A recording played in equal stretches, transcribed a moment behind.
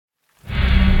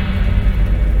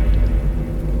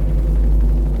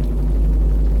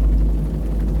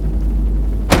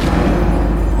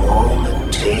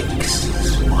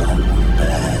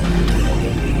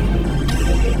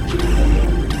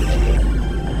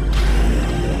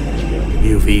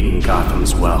You've eaten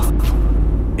Gotham's wealth,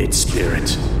 its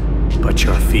spirit, but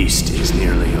your feast is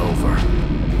nearly over.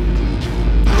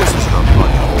 This isn't a mud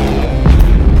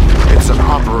hole. It's an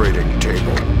operating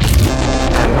table.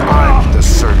 And I'm the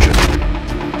surgeon.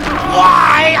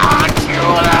 Why aren't you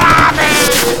laughing?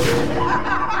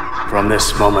 From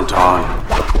this moment on,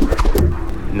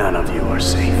 none of you are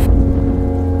safe.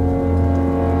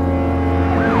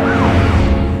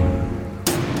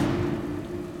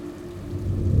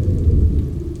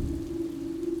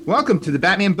 Welcome to the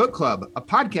Batman Book Club, a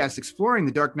podcast exploring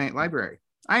the Dark Knight Library.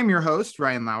 I am your host,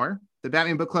 Ryan Lauer. The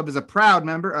Batman Book Club is a proud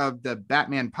member of the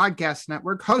Batman Podcast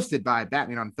Network, hosted by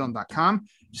BatmanOnFilm.com.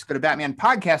 Just go to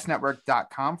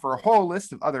BatmanPodcastNetwork.com for a whole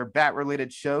list of other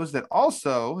Bat-related shows that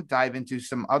also dive into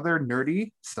some other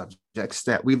nerdy subjects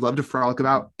that we love to frolic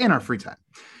about in our free time.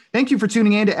 Thank you for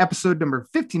tuning in to episode number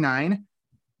 59,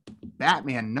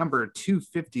 Batman number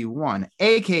 251,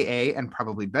 aka, and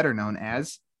probably better known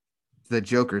as, the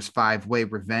Joker's Five-Way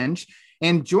Revenge.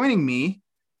 And joining me,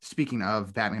 speaking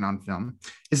of Batman on Film,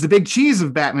 is the big cheese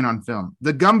of Batman on Film,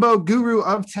 the gumbo guru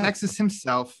of Texas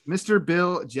himself, Mr.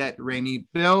 Bill Jet Rainey.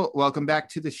 Bill, welcome back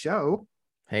to the show.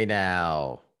 Hey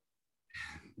now.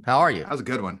 How are you? That was a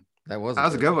good one. That was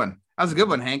a good one. That was a good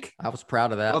one, Hank. I was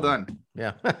proud of that. Well done.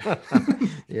 Yeah.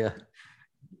 Yeah.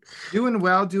 Doing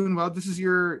well. This is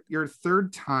your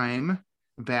third time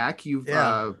back. You've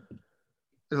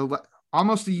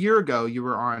almost a year ago you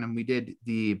were on and we did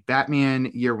the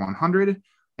Batman year 100.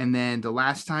 And then the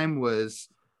last time was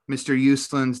Mr.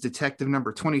 Uslin's Detective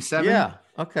number 27. Yeah.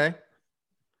 Okay.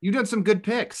 You did some good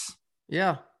picks.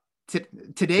 Yeah.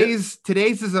 Today's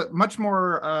is a much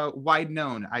more wide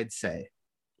known, I'd say.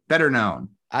 Better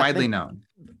known, widely known.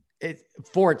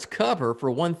 For its cover,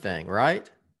 for one thing, right?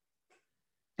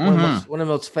 Mm-hmm. One of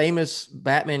the most famous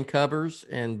Batman covers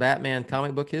in Batman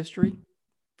comic book history,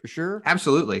 for sure.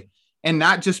 Absolutely. And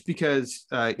not just because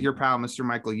your pal, Mr.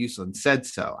 Michael Uslan, said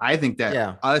so. I think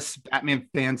that us Batman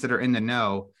fans that are in the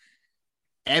know,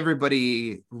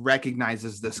 everybody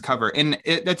recognizes this cover. And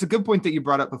that's a good point that you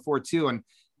brought up before, too. And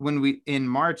when in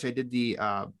March, I did the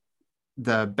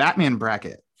Batman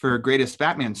bracket for Greatest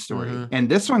Batman Story. Mm-hmm. And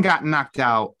this one got knocked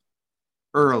out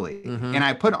early. Mm-hmm. And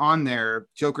I put on there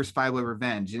Joker's Five-Way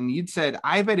Revenge. And you'd said,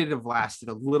 I bet it'd have lasted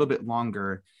a little bit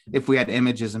longer if we had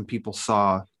images and people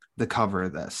saw the cover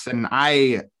of this. And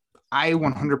I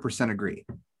 100% agree.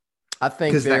 I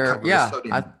think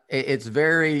it's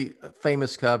very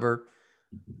famous cover.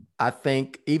 I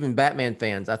think even Batman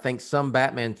fans, I think some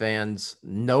Batman fans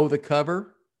know the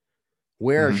cover,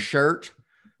 wear a shirt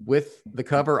with the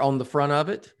cover on the front of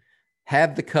it,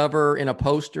 have the cover in a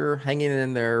poster hanging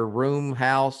in their room,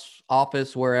 house,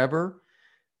 office, wherever,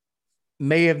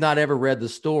 may have not ever read the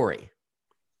story.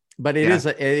 But it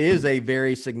is a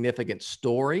very significant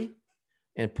story,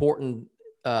 important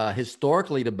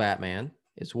historically to Batman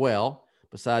as well,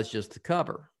 besides just the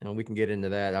cover. And we can get into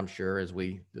that, I'm sure, as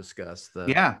we discuss the.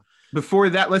 Yeah. Before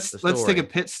that, let's take a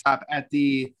pit stop at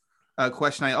the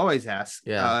question I always ask.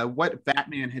 Yeah. What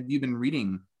Batman have you been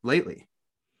reading lately?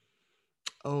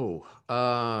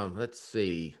 Let's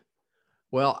see.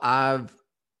 Well,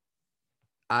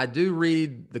 I do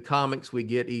read the comics we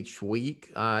get each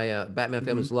week. Batman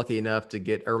Film is lucky enough to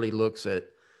get early looks at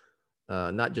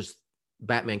not just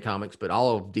Batman comics, but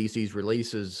all of DC's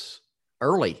releases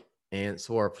early, and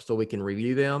so we can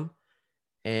review them.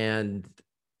 And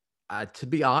to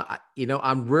be honest,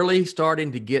 I'm really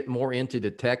starting to get more into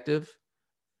Detective.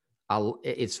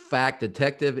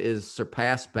 Detective is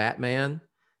surpassed Batman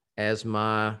as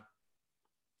my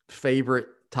favorite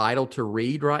title to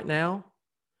read right now,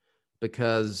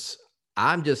 because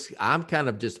I'm kind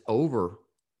of just over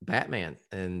Batman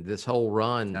and this whole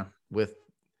run with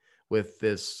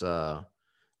this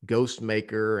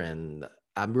Ghostmaker. And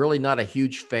I'm really not a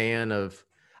huge fan of,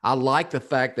 I like the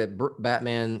fact that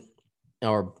Batman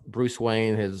or Bruce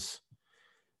Wayne has,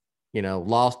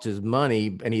 lost his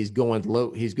money and he's going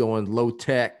low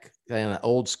tech and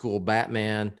old school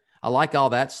Batman. I like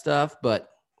all that stuff, but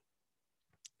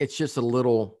it's just a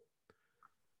little,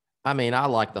 I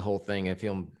like the whole thing of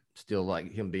him, still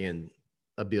like him being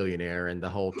a billionaire and the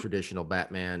whole traditional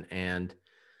Batman. And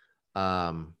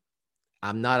I'm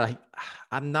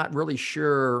not really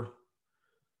sure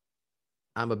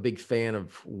I'm a big fan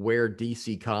of where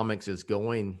DC Comics is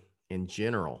going in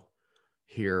general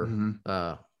here,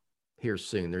 here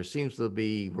soon. There seems to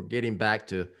be, we're getting back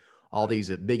to all these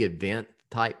big event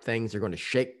type things. They're going to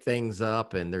shake things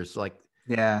up, and there's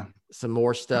some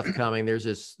more stuff coming.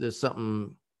 There's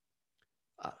something,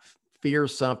 Fear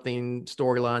Something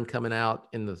storyline coming out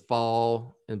in the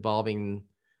fall involving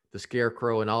the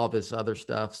Scarecrow and all of this other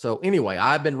stuff. So anyway,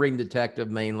 I've been reading Detective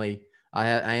mainly.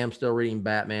 I am still reading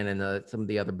Batman and some of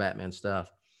the other Batman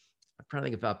stuff. I'm trying to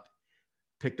think if I've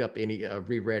picked up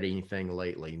reread anything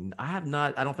lately. I have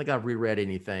not. I don't think I've reread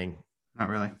anything. Not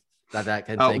really. That I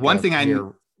can think one of thing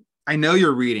here. I know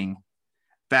you're reading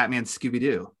Batman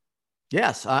Scooby-Doo.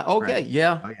 Yes. Okay. Right.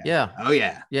 Yeah. Oh, yeah. Yeah. Oh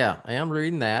yeah. Yeah. I am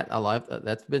reading that. I like that.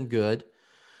 That's been good.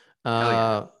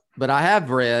 Yeah. But I have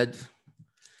read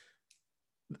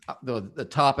the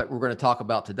topic we're going to talk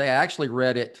about today. I actually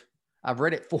read it. I've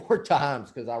read it 4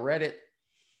 times because I read it.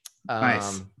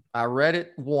 Nice. I read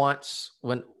it once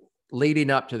when leading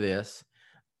up to this,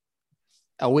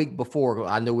 a week before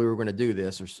I knew we were going to do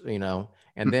this,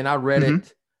 and then I read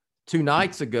it 2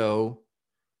 nights ago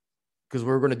because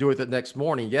we were going to do it the next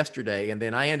morning yesterday. And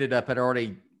then I ended up, had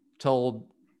already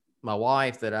told my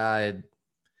wife that I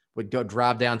would go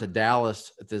drive down to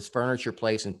Dallas at this furniture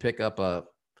place and pick up a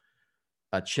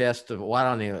chest of,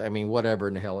 whatever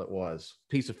in the hell it was,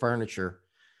 piece of furniture.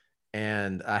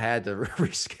 And I had to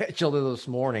reschedule it this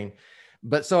morning.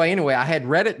 But so anyway, I had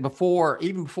read it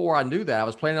even before I knew that. I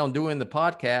was planning on doing the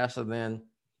podcast. And then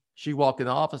she walked in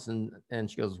the office and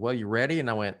she goes, "Well, you ready?" And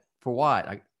I went, "For what?"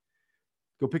 I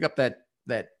go pick up that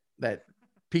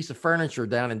piece of furniture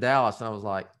down in Dallas. And I was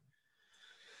like,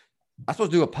 I'm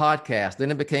supposed to do a podcast.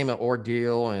 Then it became an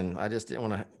ordeal, and I just didn't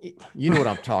want to. You know what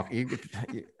I'm talking.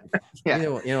 Yeah. You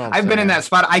know what I'm I've been in saying. that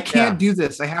spot. I can't do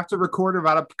this. I have to record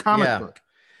about a comic book.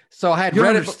 So I had You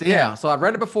read understand. it. Yeah. So I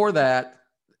read it before that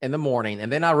in the morning,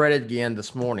 and then I read it again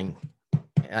this morning.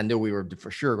 I knew we were for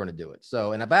sure going to do it.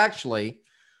 So, and when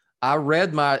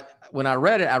I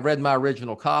read it, I read my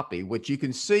original copy, which you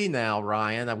can see now,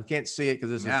 Ryan. We can't see it because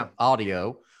this is an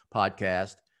audio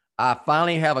podcast. I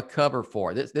finally have a cover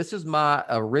for it. This is my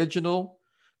original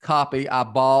copy I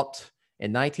bought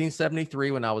in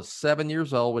 1973 when I was 7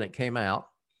 years old when it came out.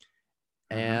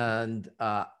 And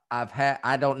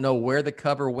I don't know where the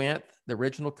cover went. The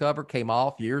original cover came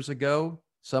off years ago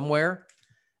somewhere.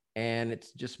 And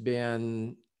it's just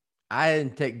been, I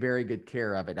didn't take very good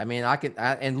care of it. I mean,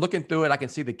 and looking through it, I can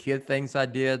see the kid things I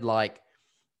did, like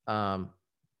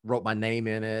wrote my name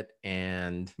in it.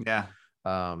 And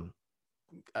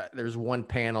there's one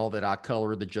panel that I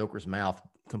colored the Joker's mouth.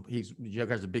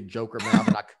 Joker has a big Joker mouth.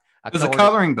 And it was a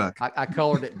coloring book. I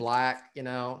colored it black,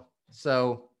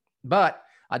 So, but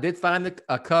I did find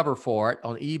a cover for it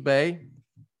on eBay.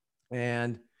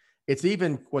 And it's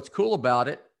even, what's cool about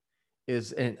it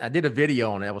is, and I did a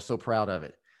video on it. I was so proud of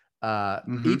it.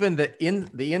 Even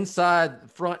the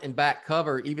inside, front and back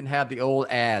cover even have the old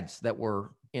ads that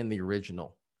were in the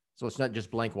original. So it's not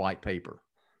just blank white paper.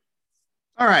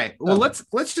 All right. Well, let's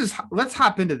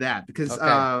hop into that because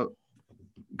that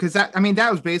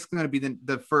was basically going to be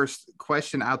the first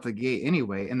question out the gate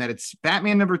anyway, and that it's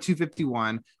Batman number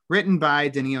 251, written by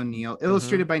Denny O'Neil,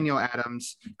 illustrated by Neil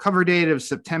Adams, cover date of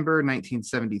September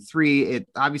 1973. It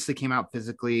obviously came out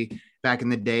physically back in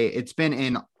the day. It's been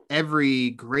in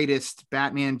every greatest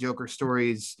Batman Joker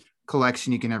stories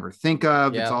collection you can ever think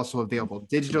of. It's also available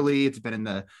digitally. It's been in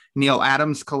the Neil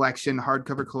Adams collection,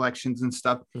 hardcover collections and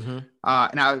stuff.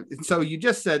 Now, so you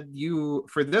just said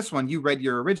for this one, you read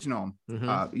your original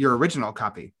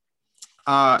copy.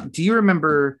 Do you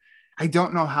remember, I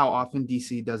don't know how often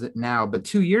DC does it now, but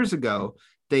 2 years ago,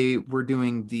 they were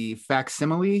doing the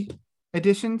facsimile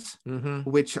editions,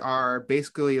 which are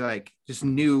basically like just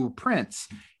new prints.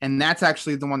 And that's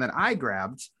actually the one that I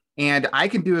grabbed. And I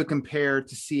can do a compare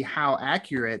to see how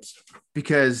accurate,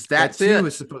 because that's too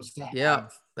is supposed to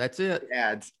have that's it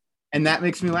ads. And that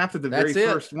makes me laugh at the very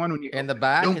first one when you in the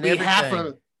back don't and be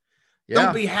everything.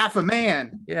 Don't be half a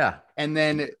man. Yeah. And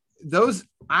then those,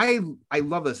 I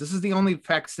love this. This is the only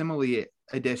facsimile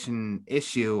edition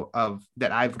issue of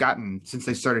that I've gotten since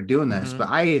they started doing this. But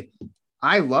I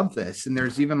love this. And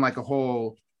there's even like a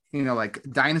whole, like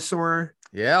dinosaur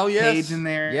page in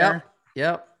there.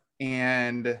 Yep.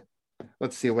 And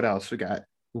let's see what else we got.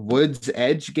 Woods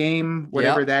Edge game,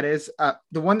 whatever that is.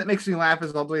 The one that makes me laugh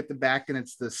is all the way at the back, and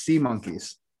it's the sea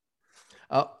monkeys.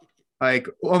 Oh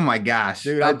my gosh,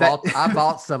 dude! I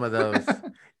bought some of those.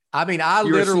 I mean,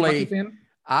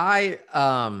 I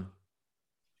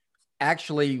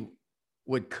actually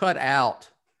would cut out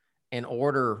and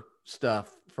order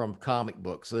stuff from comic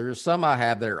books. So there's some I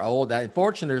have that are old.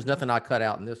 Unfortunately, there's nothing I cut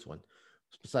out in this one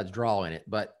besides drawing it,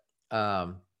 but.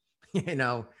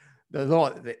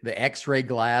 The X-ray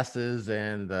glasses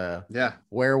and the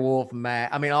werewolf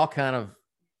mask. I mean, all kind of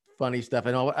funny stuff.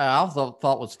 And I also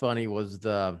thought was funny was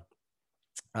there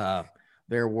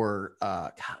were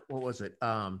what was it?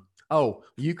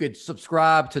 You could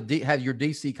subscribe to have your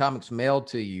DC Comics mailed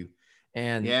to you,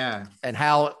 and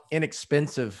how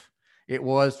inexpensive it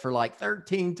was for like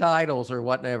 13 titles or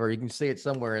whatever. You can see it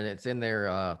somewhere, and it's in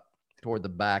there toward the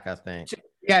back, I think.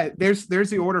 Yeah, there's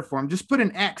the order form. Just put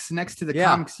an X next to the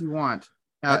comics you want.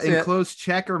 Enclosed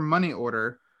check or money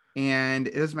order. And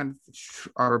it has been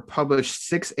are published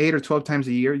 6, 8, or 12 times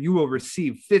a year. You will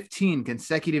receive 15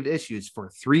 consecutive issues for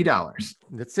 $3.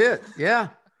 That's it. Yeah.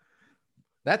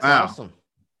 That's awesome.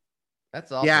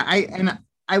 That's awesome. Yeah,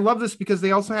 I love this because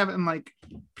they also have it in, like,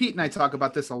 Pete and I talk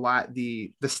about this a lot,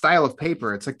 the style of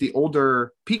paper. It's like the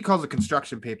older, Pete calls it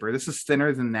construction paper. This is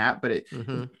thinner than that, but it's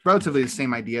relatively the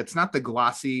same idea. It's not the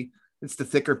glossy, it's the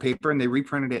thicker paper, and they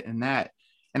reprinted it in that.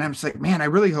 And I'm just like, man, I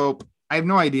really hope, I have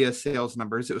no idea sales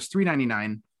numbers. It was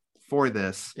 $3.99 for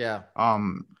this. Yeah. I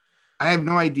have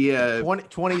no idea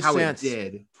 20 how cents. it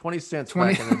did. 20 cents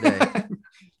back in the day.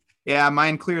 Yeah,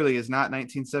 mine clearly is not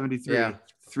 1973. Yeah.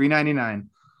 $3.99.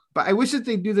 But I wish that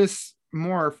they do this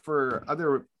more for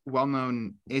other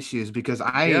well-known issues, because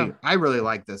I really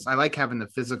like this. I like having the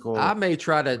physical. I may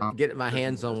try to get my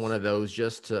hands on one of those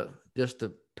just to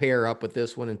pair up with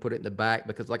this one and put it in the back,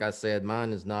 because like I said,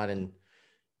 mine is not in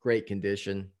great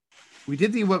condition. We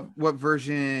did the what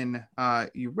version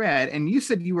you read, and you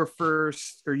said you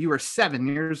were 7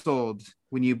 years old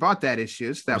when you bought that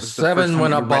issue. So that was 7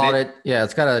 when I bought it. Yeah,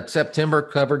 it's got a September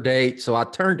cover date. So I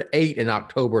turned 8 in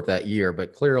October of that year,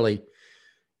 but clearly,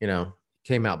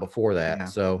 came out before that. Yeah.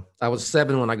 So I was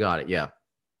 7 when I got it. Yeah.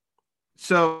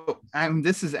 So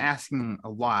this is asking a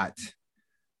lot.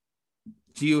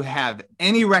 Do you have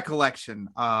any recollection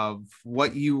of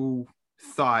what you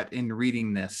thought in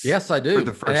reading this? Yes, I do. For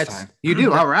the first time. You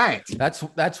do. All right.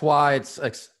 That's why it's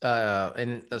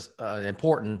an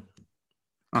important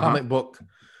comic book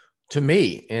to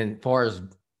me, and as far as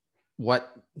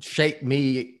what shaped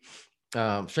my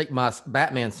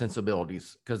Batman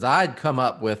sensibilities, because I'd come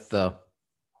up with the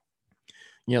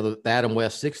Adam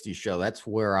West 60s show. That's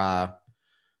where I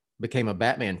became a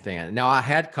Batman fan. Now, I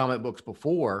had comic books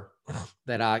before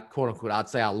that I, quote unquote, I'd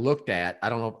say I looked at. I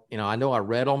don't know, I know I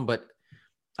read them, but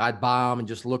I'd buy them and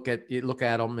just look at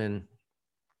them.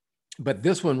 But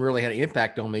this one really had an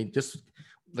impact on me. Just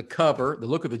the cover, the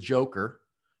look of the Joker,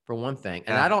 for one thing.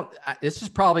 And this is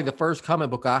probably the first comic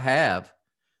book I have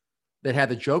that had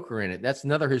the Joker in it. That's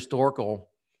another historical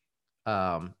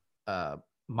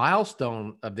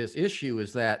milestone of this issue,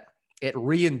 is that it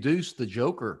reintroduced the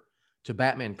Joker to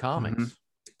Batman comics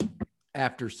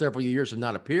after several years of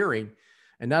not appearing.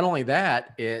 And not only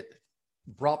that, it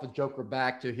brought the Joker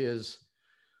back to his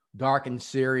dark and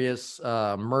serious,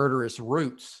 murderous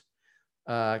roots,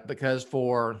 because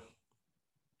for,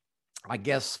 I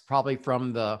guess, probably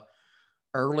from the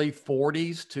early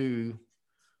 40s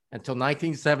until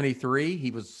 1973,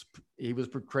 he was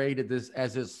portrayed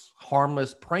as this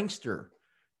harmless prankster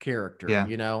character,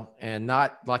 and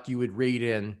not like you would read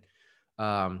in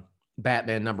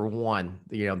Batman #1,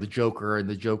 the Joker and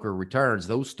the Joker Returns,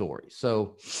 those stories.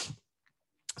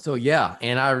 So yeah,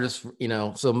 and I just,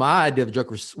 so my idea of the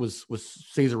Joker was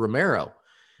Cesar Romero,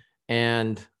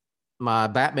 and my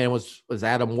Batman was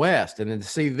Adam West, and then to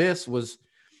see this was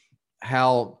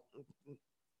how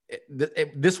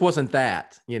this wasn't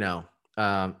that,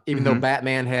 even though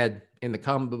Batman had, in the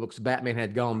comic books, Batman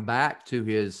had gone back to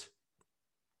his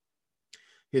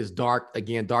dark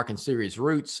and serious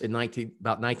roots in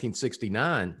about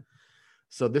 1969.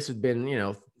 So this had been,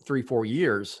 3-4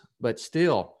 years, but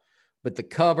still. But the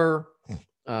cover,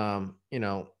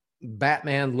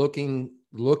 Batman looking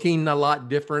a lot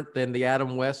different than the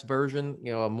Adam West version,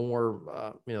 a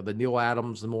more, the Neil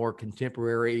Adams, the more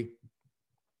contemporary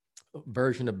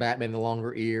version of Batman, the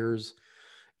longer ears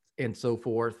and so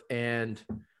forth. And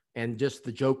just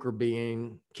the Joker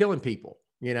killing people,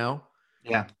 Yeah.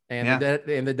 And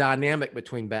the dynamic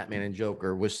between Batman and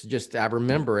Joker was just, I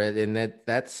remember it. And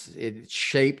it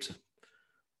shaped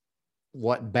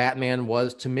what Batman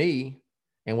was to me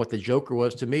and what the Joker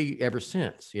was to me ever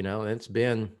since, and it's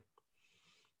been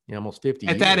almost 50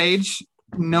 years. At that age,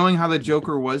 knowing how the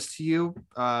Joker was to you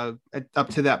up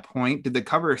to that point, did the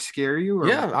cover scare you?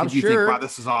 Or I'm did you sure. think, wow,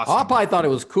 this is awesome? I probably thought it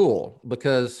was cool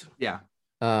because I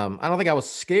don't think I was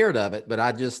scared of it, but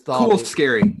I just thought cool,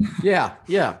 scary. Yeah.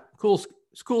 Cool.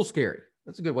 It's cool, scary.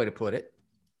 That's a good way to put it,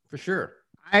 for sure.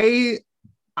 I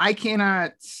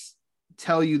cannot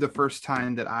tell you the first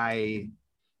time that I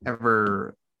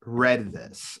ever read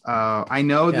this. I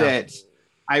know that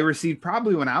I received,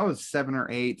 probably when I was 7 or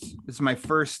 8. This is my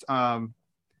first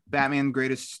Batman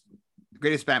greatest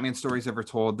Batman stories ever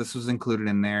told. This was included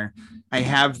in there. I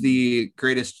have the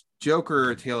greatest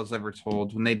Joker tales ever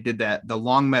told, when they did the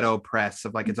Longmeadow press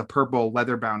of, like, it's a purple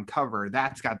leather bound cover.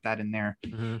 That's got that in there.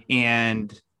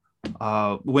 And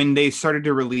when they started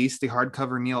to release the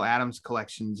hardcover Neil Adams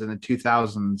collections in the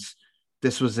 2000s,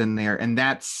 this was in there. And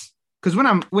that's because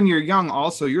when you're young,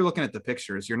 also you're looking at the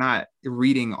pictures, you're not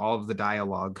reading all of the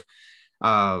dialogue.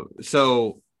 Yeah,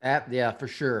 for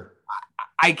sure.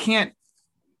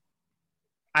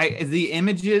 The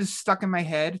images stuck in my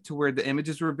head to where the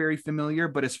images were very familiar,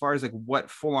 but as far as like what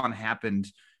full on happened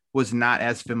was not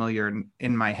as familiar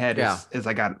in my head as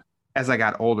I got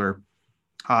older.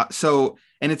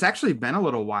 And it's actually been a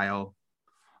little while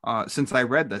since I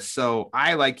read this. So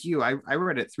I, like you, I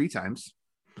read it 3 times.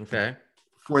 Okay.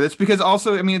 For this, because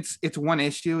also, I mean, it's one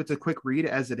issue. It's a quick read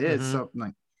as it is. Mm-hmm. So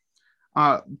like,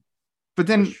 but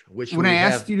then wish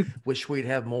we'd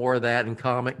have more of that in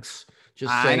comics.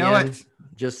 Just saying. I know it.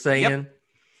 Just saying. Yep.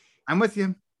 I'm with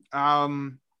you.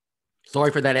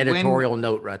 Sorry for that editorial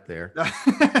note right there.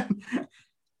 I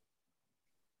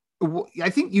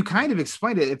think you kind of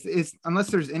explained it.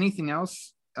 Unless there's anything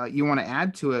else you want to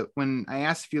add to it. When I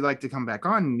asked if you'd like to come back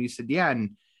on, and you said yeah,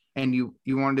 and you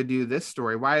wanted to do this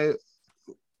story. Why?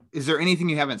 Is there anything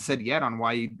you haven't said yet on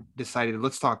why you decided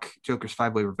let's talk Joker's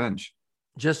 5-Way Revenge?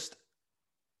 Just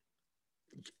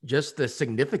the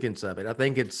significance of it. I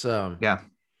think it's I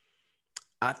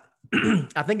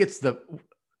think it's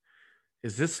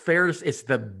is this fair? It's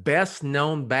the best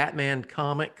known Batman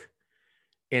comic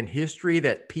in history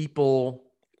that people,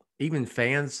 even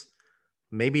fans,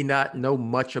 maybe not know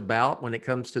much about when it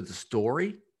comes to the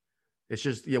story. It's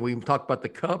just, we talked about the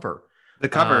cover.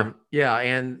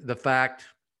 And the fact,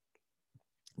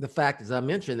 as I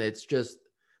mentioned, it's just,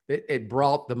 it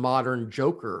brought the modern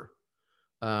Joker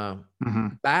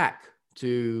back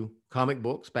to comic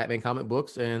books, Batman comic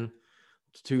books, and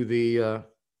to the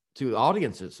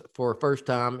audiences for a first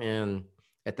time in,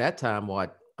 at that time,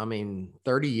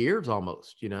 30 years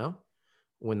almost,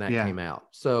 when that came out.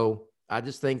 So I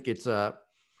just think it's the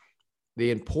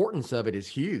importance of it is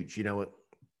huge.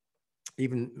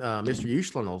 Even Mr.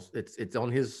 Uslan, it's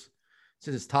on his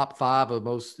top 5 of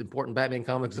most important Batman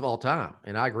comics of all time,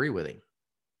 and I agree with him.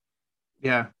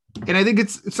 Yeah, and I think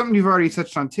it's something you've already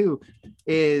touched on too.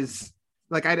 Is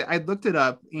like I looked it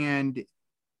up, and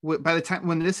by the time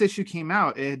when this issue came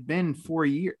out, it had been 4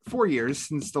 years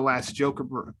since the last Joker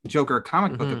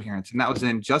comic book appearance, and that was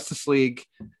in Justice League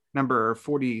number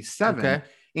 47. Okay.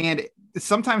 And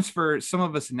sometimes for some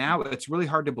of us now, it's really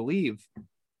hard to believe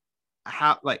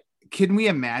how, can we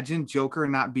imagine Joker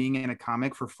not being in a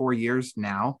comic for 4 years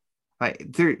now?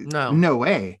 No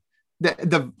way.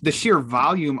 The sheer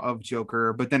volume of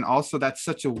Joker, but then also that's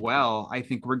such a I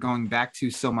think we're going back to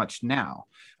so much now,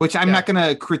 which I'm not going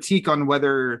to critique on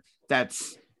whether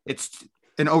it's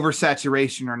an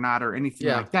oversaturation or not, or anything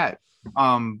like that.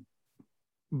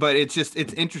 But it's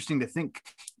interesting to think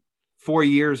 4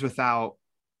 years without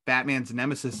Batman's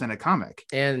nemesis in a comic.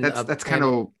 And that's kind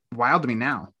of wild to me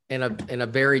now. And a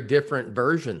very different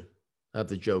version of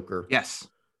the Joker. Yes.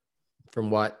 From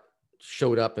what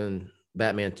showed up in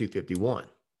Batman 251.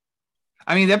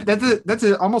 I mean, that's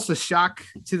almost a shock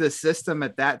to the system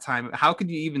at that time. How could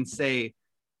you even say,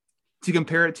 to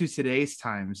compare it to today's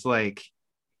times, like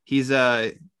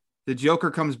the Joker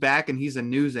comes back and he's a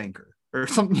news anchor or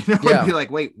something, It'd be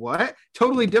like, wait, what?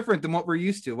 Totally different than what we're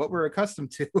used to, what we're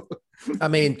accustomed to. I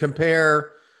mean,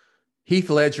 compare Heath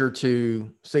Ledger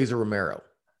to Cesar Romero.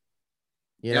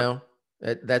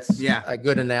 That's a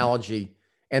good analogy,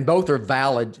 and both are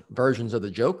valid versions of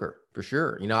the Joker for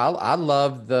sure. I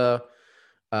love the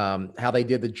how they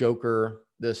did the Joker,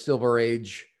 the Silver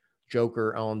Age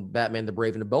Joker on Batman the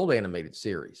Brave and the Bold animated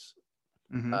series.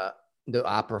 Mm-hmm.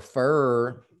 I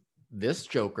prefer this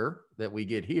Joker that we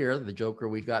get here, the Joker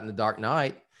we got in the Dark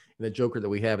Knight, and the Joker that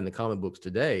we have in the comic books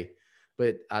today.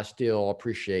 But I still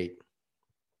appreciate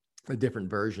the different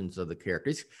versions of the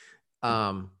characters.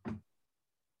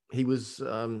 He was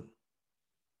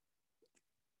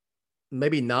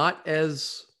maybe not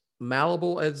as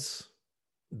malleable as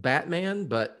Batman,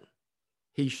 but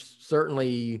he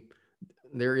certainly,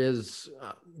 there is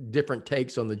different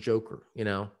takes on the Joker,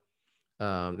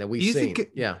 that we've seen.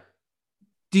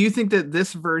 Do you think that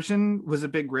this version was a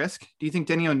big risk? Do you think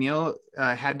Denny O'Neil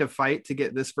had to fight to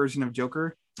get this version of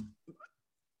Joker?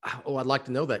 Oh, I'd like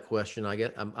to know that question.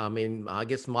 I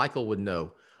guess Michael would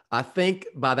know. I think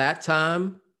by that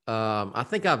time, I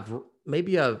think I'm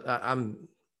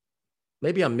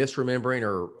misremembering,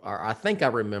 or I think I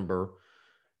remember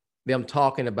them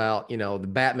talking about, the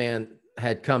Batman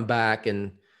had come back,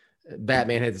 and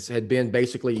Batman had been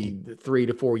basically 3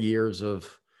 to 4 years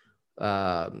of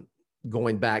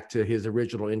going back to his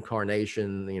original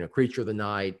incarnation, Creature of the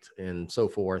Night and so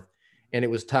forth. And it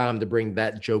was time to bring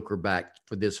that Joker back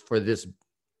for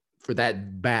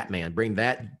that Batman, bring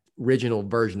that original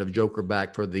version of Joker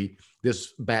back for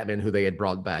this Batman who they had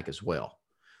brought back as well.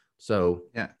 So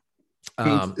yeah,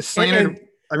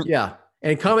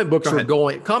 and comic books were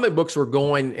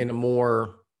going in a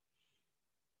more,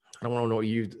 I don't want to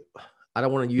use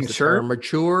the term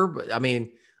mature, but I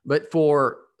mean, they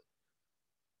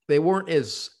weren't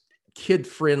as kid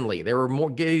friendly. They were more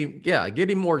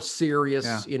getting more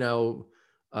serious,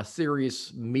 a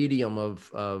serious medium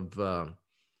of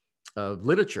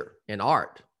literature and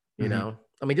art, you know.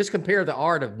 I mean, just compare the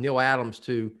art of Neil Adams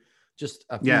to just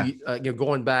a few,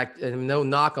 going back, and no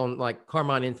knock on like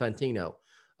Carmine Infantino,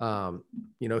 him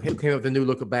came up with a new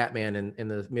look of Batman in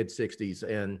the mid 60s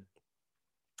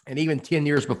and even 10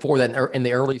 years before that in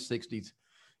the early 60s,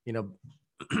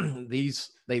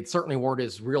 they certainly weren't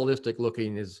as realistic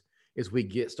looking as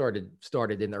we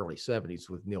started in the early 70s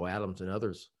with Neil Adams and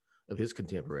others of his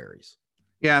contemporaries.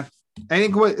 Yeah. I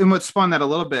think what spawned that a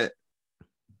little bit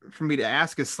for me to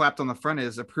ask is slapped on the front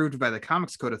is approved by the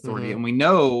Comics Code Authority. And we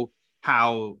know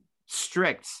how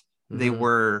strict they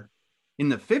were in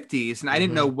the 50s. And I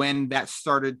didn't know when that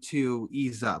started to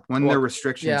ease up, when their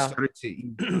restrictions started to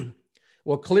ease.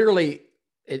 Well, clearly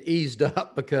it eased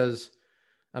up because,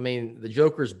 I mean, the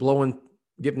Joker's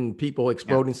giving people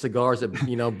exploding cigars that,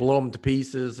 blow them to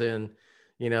pieces. And,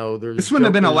 this wouldn't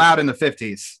have been allowed in the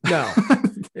 50s.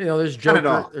 No, there's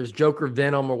Joker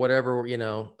venom or whatever,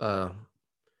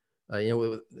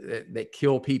 that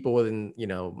kill people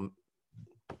and,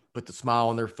 put the smile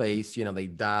on their face, they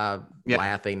die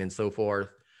laughing and so forth.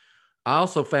 I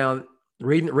also found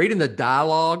reading the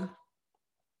dialogue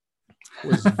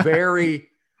was very,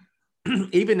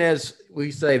 even as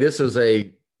we say, this is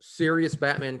a serious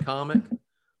Batman comic,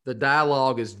 the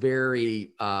dialogue is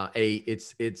very,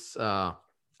 it's a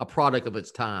product of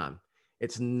its time.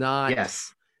 It's not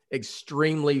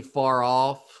extremely far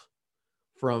off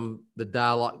from the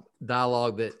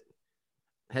dialogue that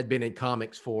had been in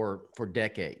comics for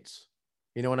decades.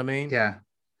 You know what I mean? Yeah.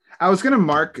 I was going to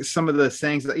mark some of the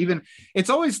sayings that even it's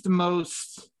always the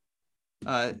most,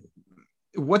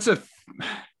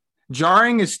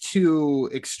 jarring is too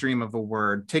extreme of a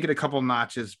word. Take it a couple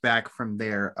notches back from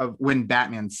there of when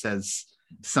Batman says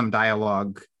some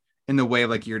dialogue in the way,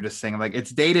 like you're just saying, like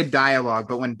it's dated dialogue,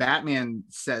 but when Batman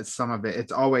says some of it,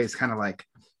 it's always kind of like,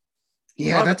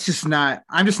 that's just not,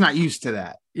 I'm just not used to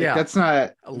that. Yeah. Like, that's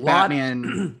not a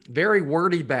Batman. Very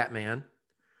wordy Batman.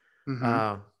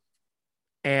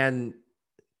 And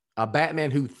a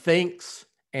Batman who thinks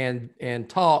and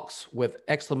talks with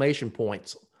exclamation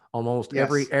points almost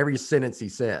every sentence he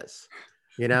says,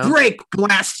 Drake,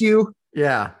 blast you.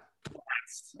 Yeah.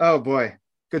 Oh boy.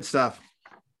 Good stuff.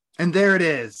 And there it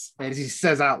is, as he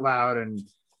says out loud. And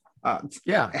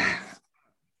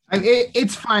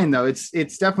it's fine though.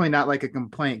 It's definitely not like a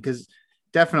complaint, because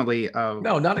definitely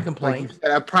no, not a complaint.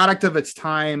 Like a product of its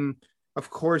time. Of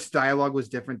course, dialogue was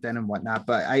different then and whatnot,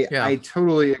 but I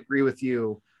totally agree with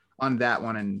you on that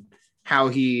one, and how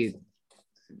he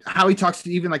talks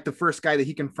to even like the first guy that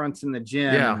he confronts in the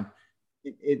gym. Yeah.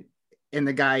 And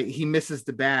the guy, he misses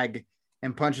the bag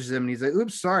and punches him, and he's like,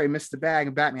 "Oops, sorry, missed the bag."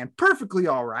 And Batman, perfectly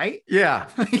all right. Yeah.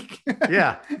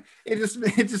 Yeah. It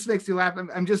just makes me laugh.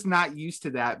 I'm just not used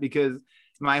to that, because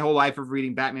my whole life of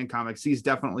reading Batman comics, he's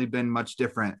definitely been much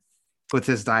different with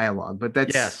his dialogue, but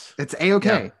it's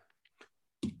A-okay. Yeah.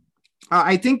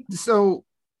 I think so.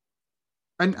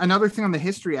 Another thing on the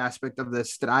history aspect of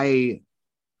this that I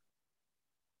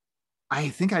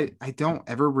think I don't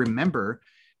ever remember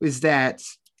is that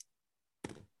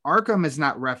Arkham is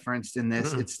not referenced in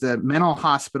this. It's the mental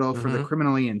hospital for the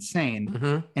criminally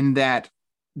insane, and that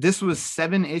this was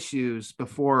 7 issues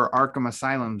before Arkham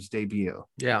Asylum's debut.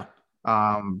 Yeah.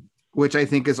 Which I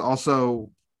think is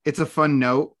also, it's a fun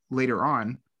note later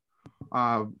on.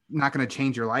 Not going to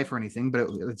change your life or anything, but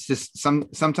it's just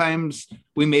sometimes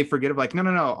we may forget of like, no,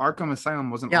 Arkham Asylum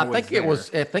wasn't. Yeah, I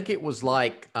think it was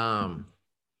like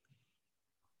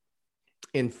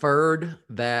inferred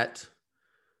that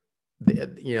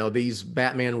these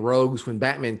Batman rogues, when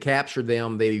Batman captured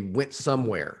them, they went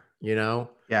somewhere. Yeah.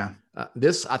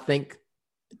 This, I think,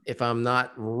 if I'm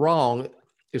not wrong,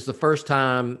 is the first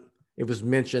time it was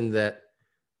mentioned that,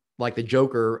 like, the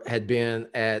Joker had been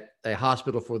at a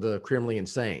hospital for the criminally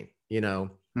insane,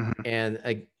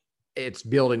 and it's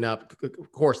building up.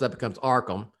 Of course, that becomes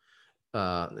Arkham.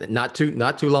 Not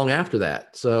too long after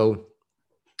that. So,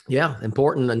 yeah,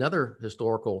 important. Another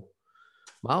historical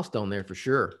milestone there for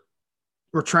sure.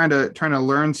 We're trying to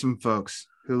learn some folks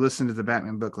who listen to the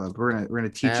Batman Book Club. We're gonna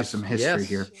teach you some history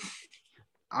here.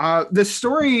 The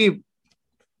story,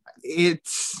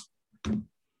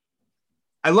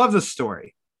 I love the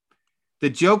story. The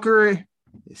Joker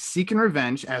is seeking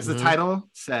revenge, as the title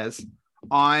says,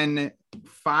 on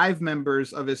 5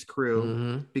 members of his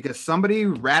crew because somebody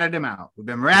ratted him out. We've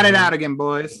been ratted out again,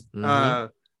 boys.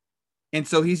 And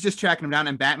so he's just tracking him down,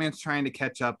 and Batman's trying to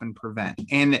catch up and prevent.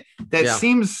 And that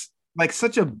seems like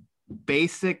such a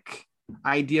basic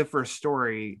idea for a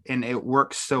story, and it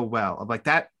works so well. Of like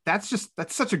that's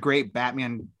such a great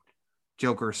Batman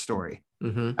Joker story. I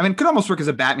mean, it could almost work as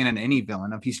a Batman and any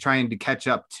villain if he's trying to catch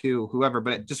up to whoever,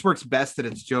 but it just works best that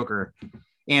it's Joker.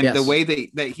 And the way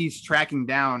that he's tracking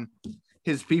down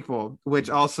his people, which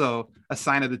also a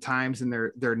sign of the times and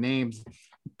their names,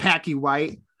 Packy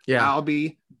White,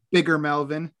 Albie, Bigger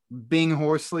Melvin, Bing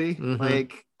Horsley.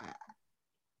 Like,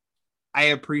 I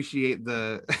appreciate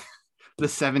the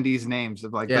 70s names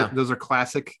of like those are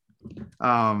classic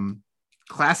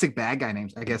bad guy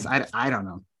names, I guess. I don't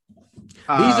know.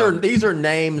 These are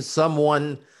names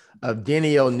someone of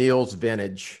Denny O'Neil's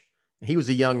vintage. He was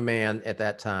a young man at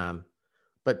that time,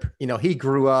 but he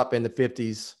grew up in the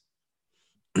 50s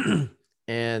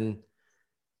and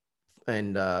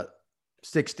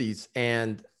 60s,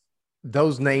 and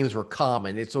those names were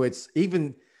common. And so it's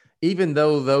even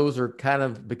though those are kind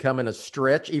of becoming a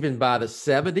stretch, even by the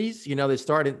 70s, they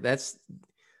started. There's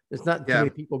not too many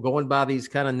people going by these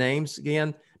kind of names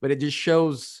again, but it just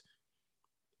shows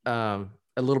a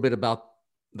little bit about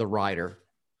the writer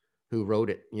who wrote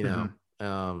it, and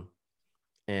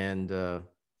the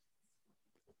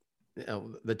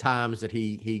times that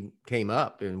he came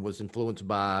up and was influenced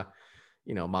by,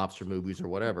 mobster movies or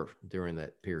whatever during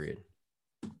that period.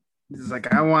 It's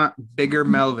like, I want Bigger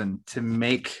Melvin to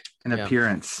make an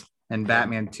appearance in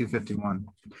Batman 251.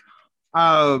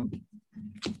 I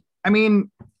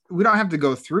mean, we don't have to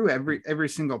go through every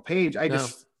single page.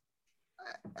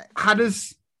 How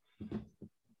does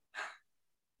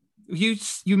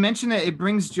you mentioned that it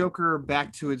brings Joker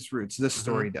back to its roots? This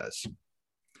story does.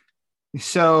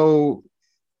 So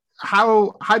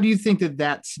how do you think that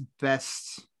that's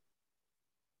best?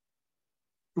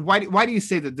 Why do you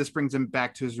say that this brings him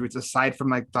back to his roots, aside from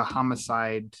like the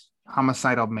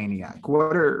homicidal maniac?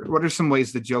 What are some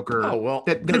ways the Joker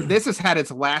that this has had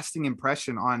its lasting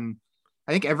impression on,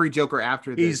 I think, every Joker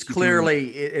after this? He's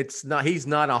he's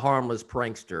not a harmless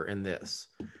prankster in this,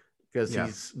 because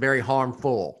he's very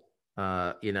harmful,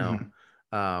 and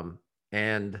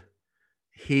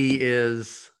he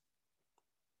is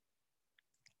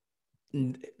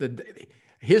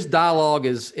his dialogue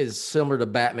is similar to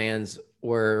Batman's,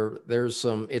 where there's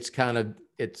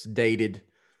it's dated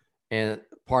and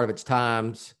part of its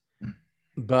times,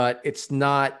 but it's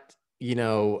not,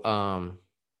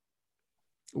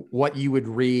 what you would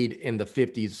read in the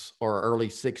 50s or early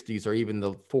 60s or even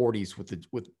the 40s with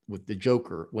the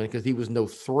Joker, because he was no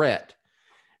threat.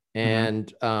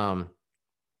 And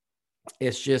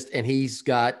it's just, and he's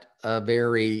got a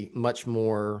very much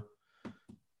more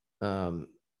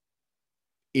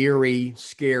eerie,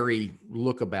 scary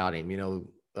look about him, you know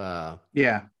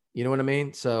what I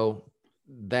mean? So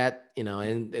that,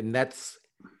 and that's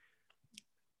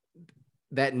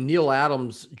that Neil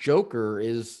Adams Joker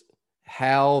is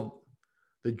how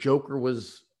the Joker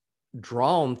was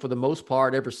drawn for the most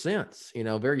part ever since,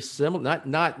 very similar,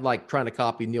 not like trying to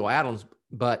copy Neil Adams,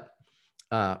 but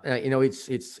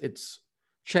it's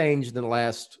changed in the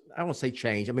last, I won't say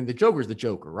change. I mean, the Joker's the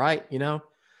Joker, right?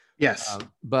 Yes.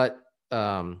 But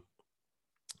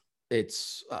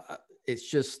it's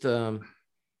just,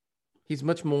 he's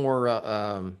much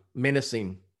more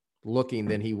menacing looking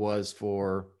than he was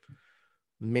for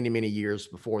many, many years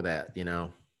before that,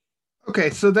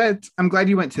 Okay. So I'm glad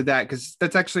you went to that, because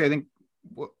that's actually, I think,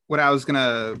 what I was going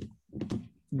to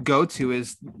go to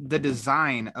is the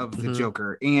design of the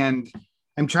Joker. And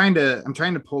I'm trying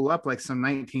to pull up like some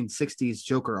 1960s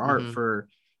Joker art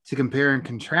to compare and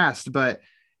contrast, but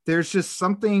there's just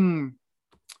something,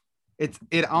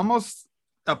 it almost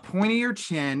a pointier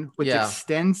chin, which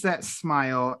extends that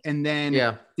smile. And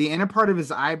then the inner part of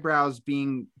his eyebrows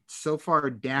being so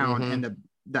far down and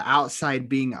the outside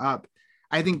being up.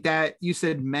 I think that you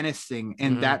said menacing,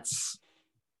 and I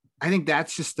think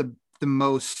that's just the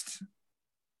most,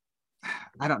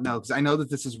 I don't know, because I know that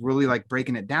this is really like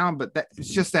breaking it down, but it's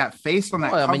just that face on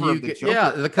that cover of the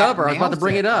Joker. The cover. I was about to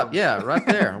bring it up. Yeah, right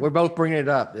there. We're both bringing it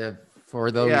up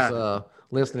for those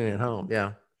listening at home.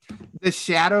 Yeah. The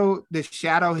shadow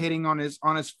hitting on his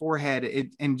forehead,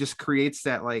 and just creates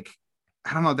that, like,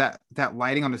 I don't know, that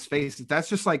lighting on his face. That's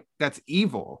just like, that's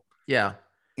evil. Yeah.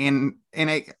 And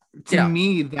to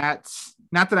me, that's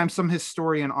not that I'm some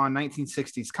historian on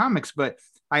 1960s comics, but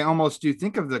I almost do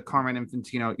think of the Carmine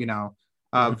Infantino,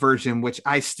 version, which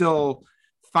I still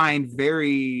find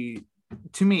very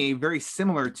to me, very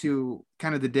similar to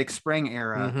kind of the Dick Sprang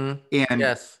era. Mm-hmm. And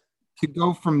yes, to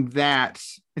go from that,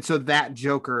 and so that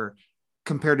Joker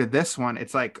compared to this one,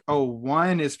 it's like, oh,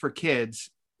 one is for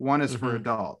kids, one is for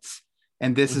adults.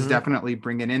 And this is definitely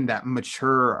bringing in that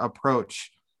mature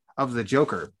approach of the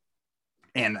Joker.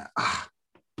 And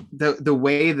the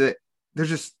way that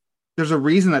there's a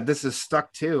reason that this is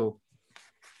stuck to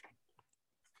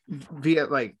via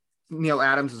like Neil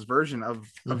Adams' version of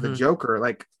the Joker.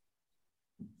 Like,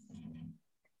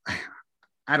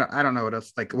 I don't know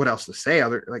what else to say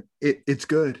other like it's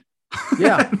good.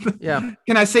 Yeah.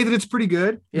 Can I say that it's pretty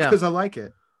good? Yeah, because I like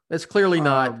it. It's clearly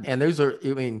not. And those are, I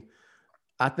mean,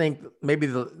 I think maybe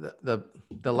the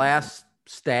last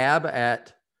stab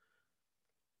at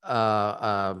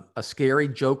a scary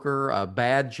Joker, a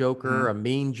bad Joker, a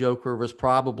mean Joker was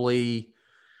probably,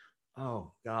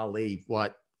 oh golly,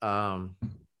 what,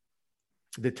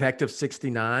 Detective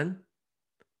 69,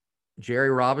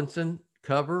 Jerry Robinson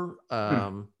cover,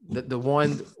 the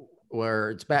one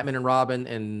where it's Batman and Robin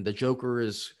and the Joker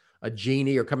is a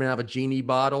genie or coming out of a genie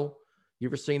bottle. You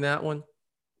ever seen that one?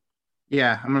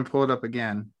 Yeah, I'm gonna pull it up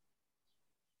again.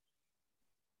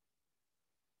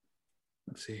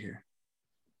 Let's see here.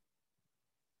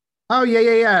 Oh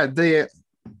yeah. The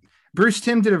Bruce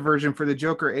Timm did a version for the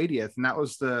Joker 80th, and that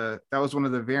was one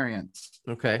of the variants.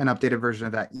 Okay. An updated version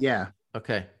of that. Yeah.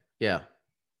 Okay. Yeah.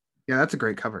 Yeah, that's a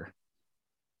great cover.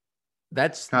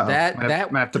 That's Uh-oh. that. I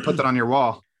That might have to put that on your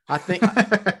wall. I think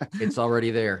it's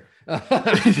already there.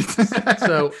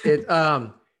 So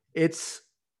this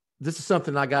is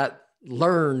something I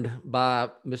learned by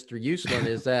Mr. Uslan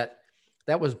is that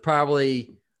was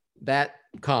probably that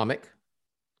comic,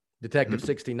 Detective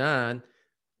 69,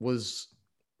 was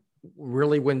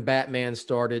really when Batman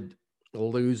started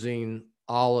losing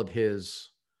all of his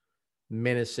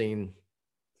menacing,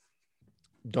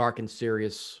 dark and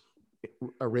serious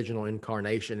original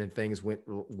incarnation, and things went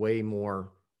way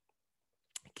more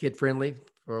kid-friendly,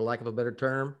 for lack of a better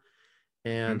term.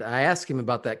 And I asked him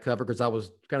about that cover because I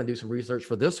was kind of do some research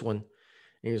for this one. And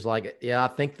he was like, yeah, I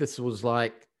think this was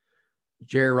like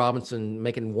Jerry Robinson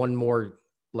making one more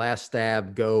last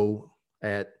stab go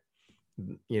at,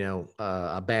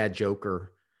 a bad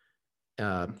Joker,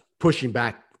 pushing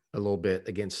back a little bit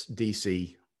against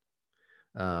DC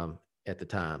at the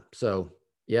time. So,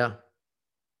 yeah.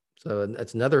 So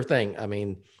that's another thing. I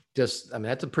mean, that's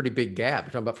a pretty big gap.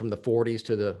 You're talking about from the 40s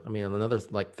to another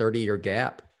like 30-year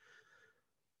gap.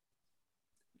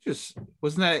 Just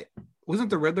wasn't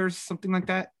the Riddler something like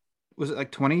that? Was it like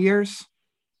 20 years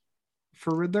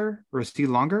for Riddler, or is he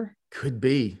longer? Could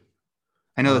be.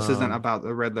 I know this isn't about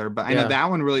the Riddler, but I know that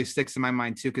one really sticks in my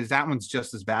mind too, because that one's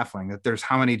just as baffling. That there's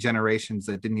how many generations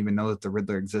that didn't even know that the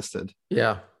Riddler existed.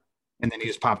 Yeah, and then he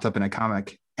just popped up in a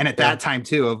comic. And at that time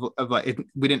too, of like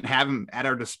we didn't have him at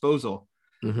our disposal,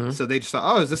 so they just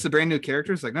thought, oh, is this a brand new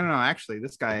character? It's like, no, actually,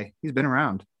 this guy, he's been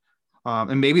around.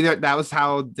 And maybe that was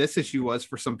how this issue was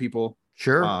for some people.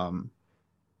 Sure.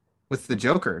 With the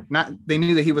Joker, they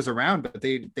knew that he was around, but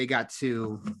they got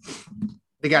to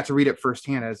read it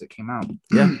firsthand as it came out.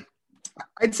 Yeah.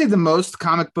 I'd say the most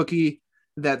comic booky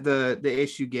that the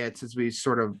issue gets as we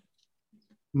sort of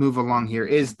move along here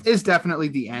is definitely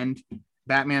the end.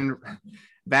 Batman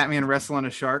wrestling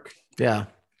a shark. Yeah.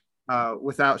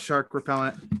 Without shark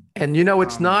repellent. And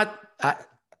it's not.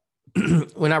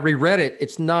 When I reread it,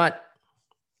 it's not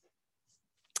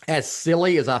as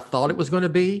silly as I thought it was going to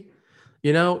be.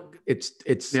 It's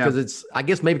because it's, I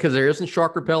guess maybe because there isn't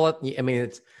shark repellent. I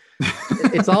mean,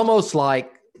 it's almost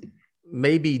like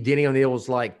maybe Denny O'Neil was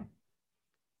like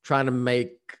trying to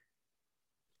make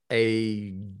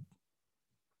a.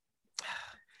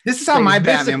 This is how my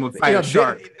Batman would fight a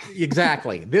shark.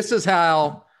 Exactly. This is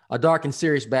how a dark and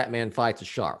serious Batman fights a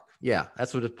shark. Yeah,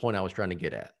 that's what the point I was trying to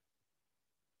get at.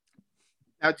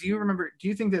 Now, do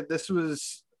you think that this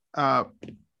was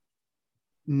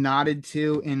nodded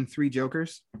to in Three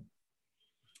Jokers?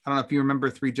 I don't know if you remember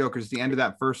Three Jokers, the end of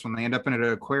that first one, they end up in an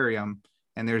aquarium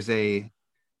and there's a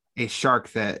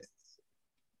shark that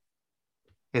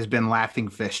has been laughing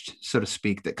fished, so to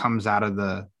speak, that comes out of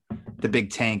the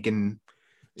big tank and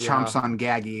chomps on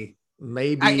Gaggy.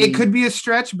 Maybe it could be a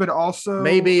stretch, but also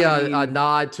maybe a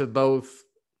nod to both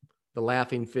the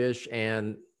laughing fish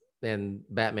and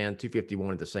Batman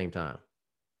 251 at the same time.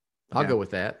 I'll go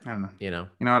with that. I don't know. You know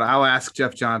what? I'll ask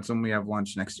Jeff Johnson when we have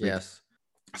lunch next week. Yes.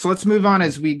 So let's move on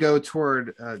as we go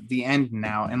toward the end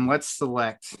now, and let's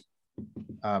select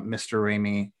Mr.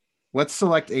 Raimi. Let's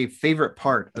select a favorite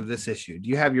part of this issue. Do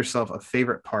you have yourself a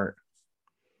favorite part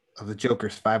of the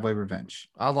Joker's Five-Way Revenge?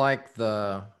 I like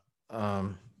the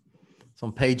it's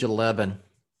on page 11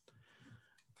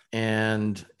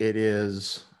 and it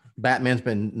is Batman's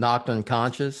been knocked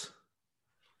unconscious,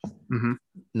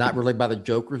 not really by the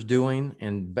Joker's doing,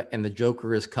 and the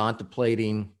Joker is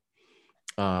contemplating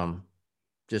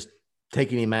just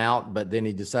taking him out, but then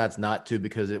he decides not to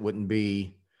because it wouldn't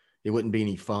be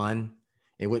any fun.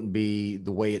 It wouldn't be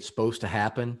the way it's supposed to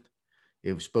happen.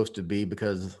 It was supposed to be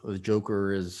because the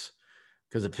Joker is,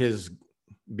 because of his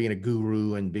being a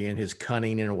guru and being his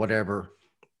cunning and whatever.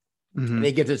 And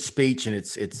he gives his speech, and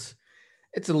it's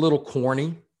a little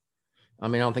corny. I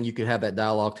mean, I don't think you could have that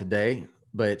dialogue today,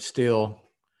 but it's still,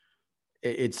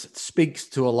 it speaks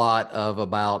to a lot of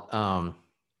about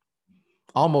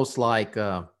almost like,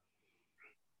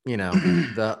 you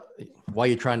know, why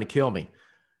you're trying to kill me.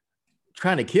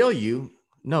 Trying to kill you?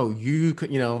 No, you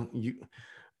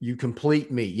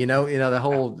complete me. You know the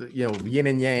whole yin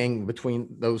and yang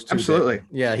between those two. Absolutely.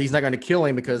 He's not going to kill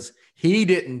him because he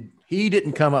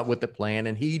didn't come up with the plan,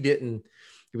 and it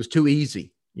was too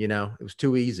easy. It was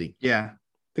too easy. Yeah,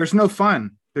 there's no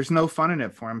fun. There's no fun in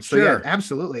it for him. So Sure. yeah,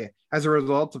 absolutely. As a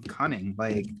result of cunning,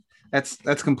 like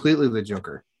that's completely the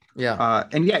Joker. Yeah.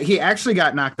 And yeah, he actually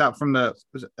got knocked out from the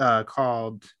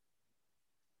called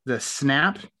the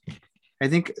Snap. I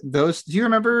think those. Do you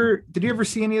remember? Did you ever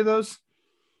see any of those?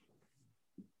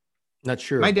 Not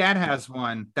sure. My dad has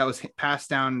one that was passed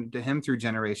down to him through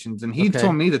generations, and he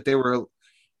told me that they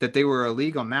were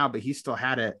illegal now, but he still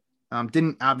had it.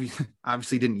 Didn't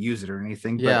obviously didn't use it or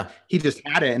anything. But he just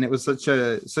had it, and it was such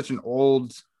an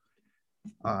old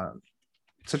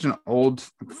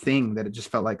thing that it just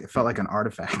felt like an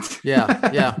artifact.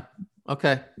 Yeah.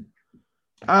 Okay.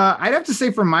 I'd have to say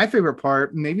for my favorite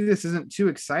part, maybe this isn't too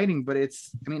exciting, but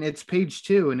it's page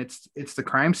 2, and it's the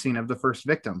crime scene of the first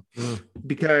victim,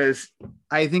 because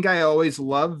I think I always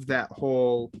love that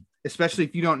whole, especially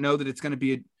if you don't know that it's going to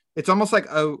be, it's almost like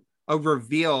a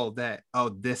reveal that,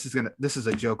 this is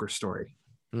a Joker story.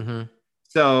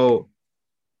 So,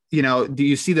 do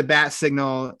you see the bat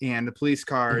signal and the police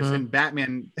cars and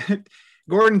Batman?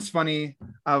 Gordon's funny.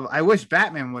 I wish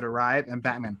Batman would arrive, and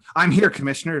Batman, I'm here,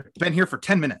 Commissioner. Been here for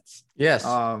 10 minutes. Yes.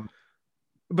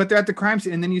 But they're at the crime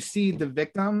scene, and then you see the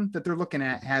victim that they're looking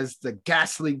at has the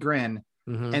ghastly grin,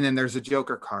 and then there's a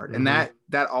Joker card, and that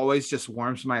always just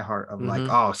warms my heart. Of like,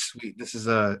 oh, sweet, this is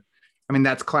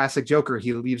that's classic Joker.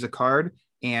 He leaves a card,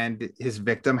 and his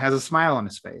victim has a smile on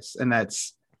his face, and that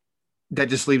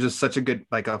just leaves us such a good,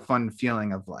 like, a fun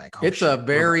feeling of like, it's shit. A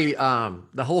very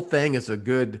the whole thing is a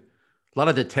lot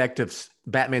of detectives,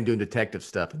 Batman doing detective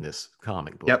stuff in this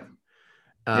comic book.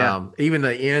 Yep. Even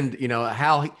the end,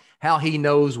 how he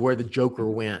knows where the Joker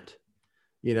went,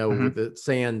 with the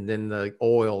sand and the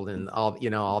oil and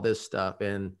all this stuff,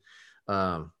 and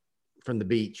from the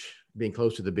beach, being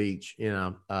close to the beach,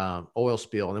 oil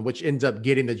spill, and which ends up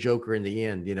getting the Joker in the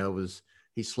end. Was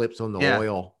he slips on the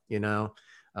oil,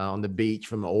 on the beach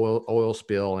from the oil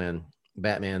spill, and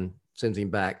Batman sends him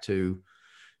back to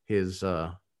his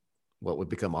what would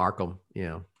become Arkham,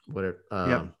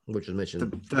 which was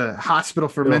mentioned, the hospital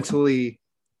for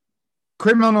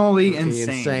criminally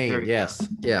insane. Yes,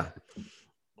 yeah.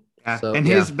 So, and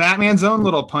his Batman's own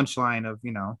little punchline of,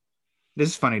 this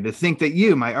is funny to think that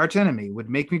you, my arch enemy, would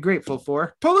make me grateful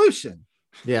for pollution.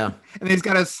 Yeah, and he's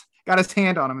got his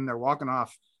hand on him, and they're walking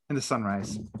off in the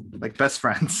sunrise like best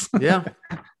friends. Yeah,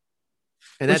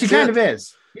 and which he kind of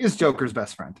is. He is Joker's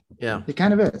best friend. Yeah, he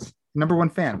kind of is. Number one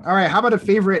fan. All right. How about a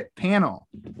favorite panel?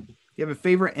 Do you have a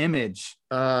favorite image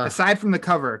aside from the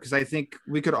cover? Because I think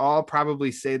we could all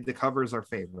probably say the cover is our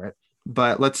favorite,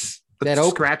 but let's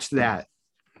scratch that.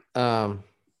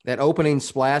 That opening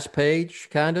splash page,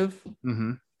 kind of,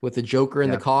 with the Joker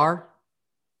in the car.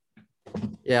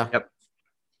 Yeah. Yep.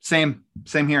 Same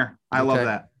here. I love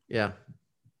that. Yeah.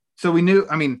 So we knew.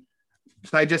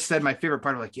 So I just said my favorite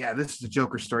part of this is a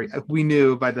Joker story. We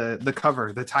knew by the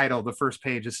cover, the title, the first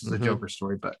page, this is a Joker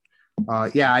story. But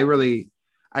I really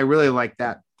like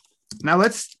that. Now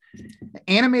let's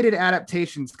animated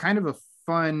adaptations, kind of a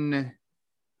fun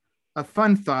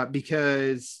thought,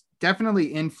 because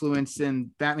definitely influence in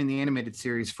Batman the Animated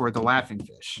Series for the Laughing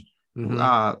Fish,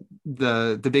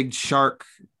 the big shark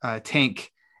tank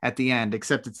at the end,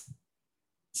 except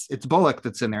it's Bullock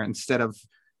that's in there instead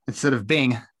of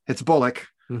Bing. It's Bullock.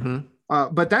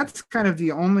 But that's kind of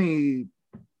the only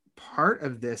part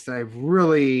of this that I've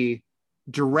really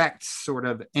direct sort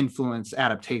of influence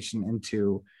adaptation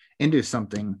into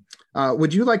something.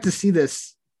 Would you like to see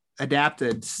this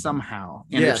adapted somehow?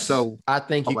 And yes. If so, I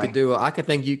think you could do it. I could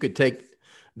think you could take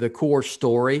the core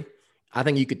story. I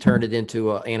think you could turn it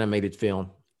into an animated film.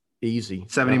 Easy.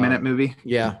 70-minute movie.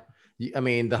 Yeah. I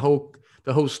mean, the whole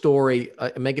story,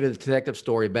 make it a detective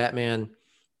story. Batman,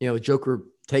 Joker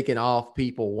taking off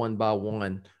people one by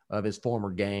one of his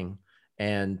former gang,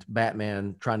 and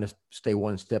Batman trying to stay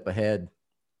one step ahead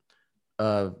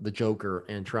of the Joker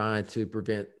and trying to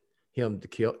prevent him to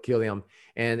kill him.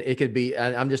 And it could be,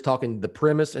 I'm just talking the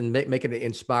premise and making it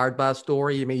inspired by a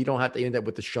story. I mean, you don't have to end up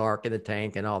with the shark and the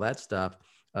tank and all that stuff.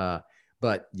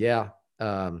 But yeah,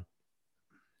 I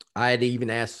had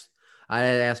asked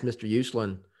Mr.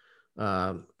 Uslan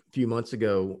a few months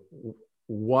ago,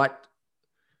 what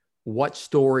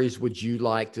stories would you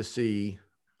like to see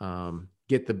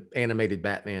get the animated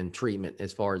Batman treatment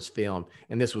as far as film?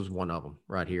 And this was one of them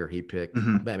right here. He picked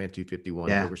Batman 251.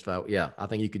 Yeah. Yeah, I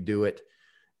think you could do it.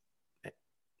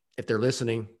 If they're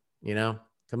listening,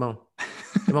 come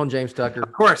on, James Tucker.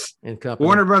 Of course. And company.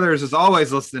 Warner Brothers is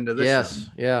always listening to this. Yes. Show.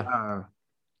 Yeah.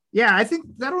 Yeah, I think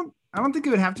I don't think it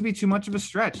would have to be too much of a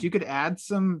stretch. You could add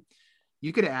some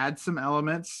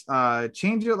elements,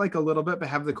 change it like a little bit, but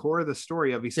have the core of the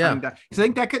story of he's coming down. So I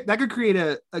think that could create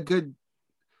a good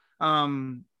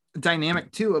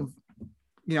dynamic too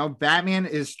of, Batman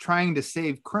is trying to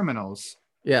save criminals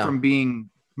from being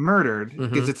murdered,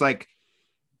 because it's like,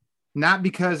 not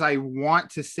because I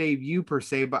want to save you per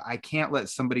se, but I can't let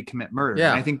somebody commit murder. Yeah.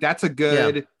 And I think that's a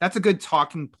good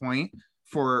talking point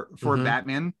for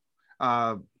Batman.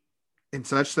 And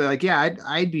such that, like, yeah,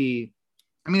 I'd be,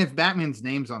 I mean, if Batman's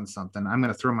name's on something, I'm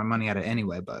going to throw my money at it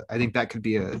anyway, but I think that could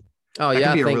be a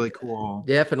really cool.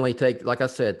 Definitely take, like I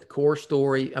said, core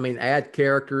story. I mean, add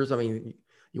characters. I mean,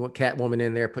 you want Catwoman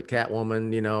in there, put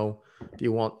Catwoman, if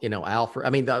you want, Alfred, I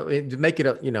mean, make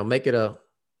it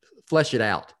flesh it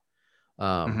out.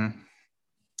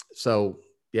 So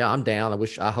yeah, I'm down.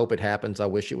 I hope it happens. I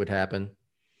wish it would happen.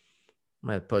 I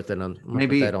might put that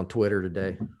on Twitter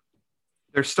today.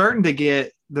 They're starting to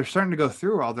go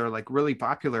through all their like really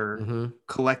popular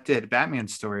collected Batman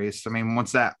stories. I mean,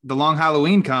 once the Long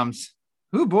Halloween comes,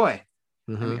 oh boy,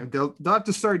 I mean, they'll have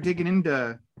to start digging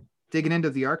into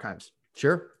the archives.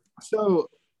 Sure. So,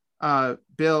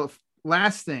 Bill,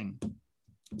 last thing,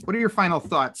 what are your final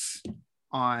thoughts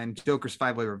on Joker's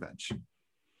 5-Way Revenge?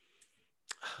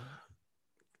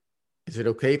 Is it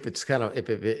okay if it's kind of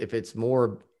if it's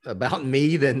more about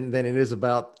me than it is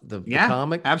about the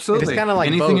comic? Absolutely. And it's kind of like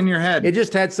anything both. In your head. It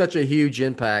just had such a huge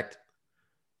impact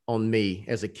on me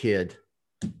as a kid.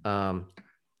 When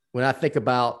I think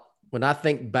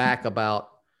back about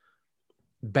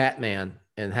Batman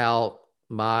and how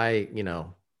my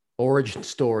origin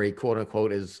story, quote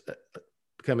unquote, is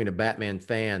becoming a Batman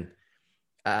fan.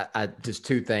 I just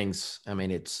two things. I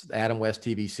mean, it's Adam West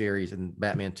TV series and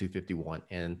Batman 251,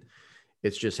 and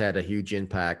it's just had a huge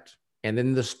impact. And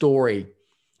then the story,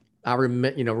 I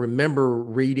remember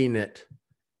reading it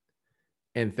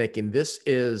and thinking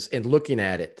and looking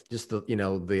at it, just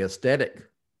the aesthetic,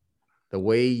 the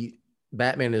way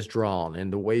Batman is drawn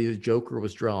and the way the Joker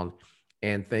was drawn,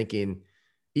 and thinking,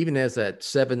 even as that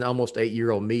 7, almost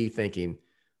 8-year-old me, thinking,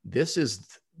 this is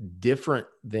different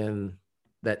than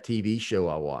that TV show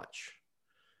I watch.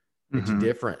 It's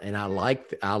different. And I like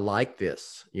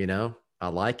this, I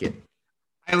like it.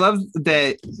 I love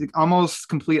that almost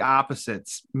complete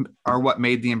opposites are what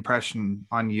made the impression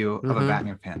on you of a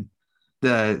Batman fan.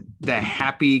 The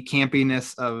happy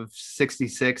campiness of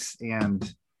 66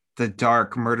 and the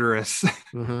dark, murderous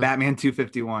Batman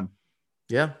 251.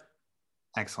 Yeah.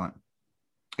 Excellent.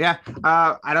 Yeah.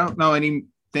 I don't know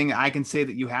anything I can say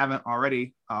that you haven't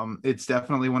already. It's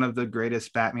definitely one of the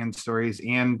greatest Batman stories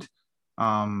and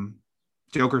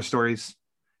Joker stories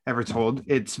ever told.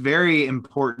 It's very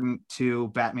important to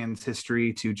Batman's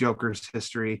history, to Joker's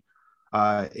history.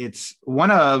 It's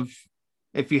one of,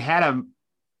 if you had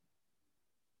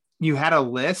a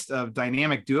list of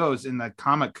dynamic duos in the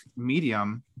comic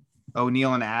medium,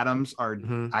 O'Neill and Adams are,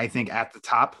 I think, at the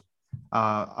top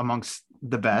amongst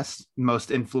the best, most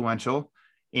influential.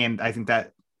 And I think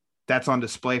that's on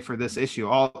display for this issue.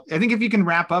 I think if you can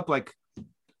wrap up, like,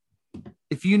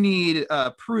 if you need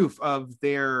proof of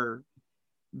their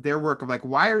work of like,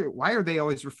 why are they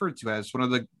always referred to as one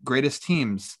of the greatest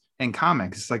teams in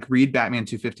comics? It's like, read Batman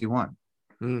 251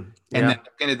 and then look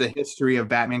into the history of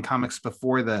Batman comics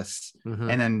before this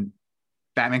and then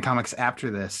Batman comics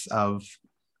after this.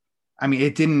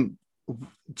 It didn't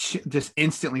just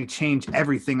instantly change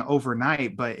everything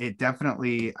overnight, but it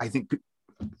definitely, I think,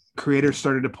 creators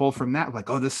started to pull from that, like,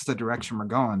 oh, this is the direction we're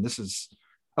going. This is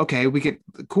okay. We get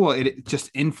cool. It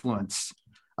just influenced.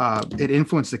 It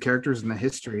influenced the characters and the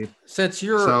history. So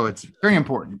it's very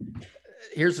important.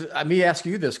 Let me ask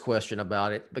you this question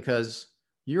about it, because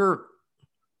you're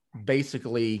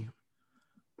basically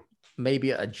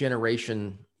maybe a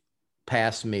generation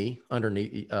past me,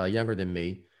 younger than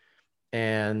me,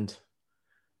 and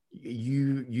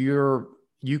you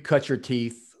you cut your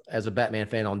teeth as a Batman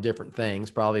fan on different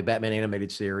things. Probably Batman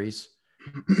animated series.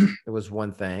 It was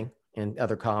one thing, and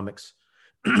other comics.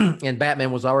 And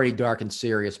Batman was already dark and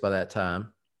serious by that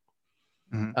time.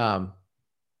 Mm-hmm.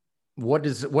 What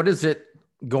is it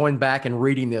going back and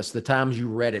reading this, the times you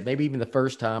read it, maybe even the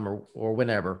first time or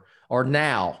whenever, or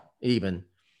now even,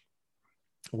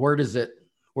 where does it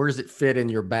fit in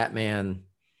your Batman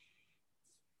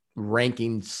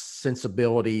rankings,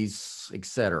 sensibilities,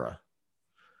 etc.?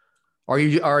 Or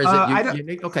is it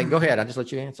unique? Okay, go ahead. I'll just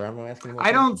let you answer. I'm going to ask you.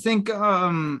 I don't think,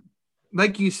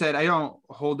 like you said, I don't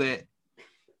hold it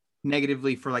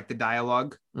negatively for like the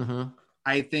dialogue. Mm-hmm.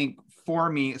 I think for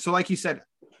me, so like you said,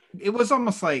 it was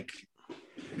almost like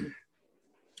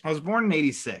I was born in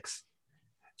 86.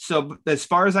 So as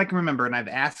far as I can remember, and I've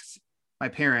asked my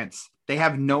parents, they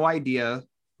have no idea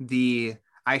the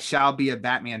I shall be a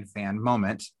Batman fan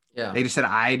moment. Yeah. They just said,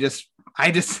 I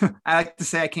like to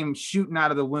say I came shooting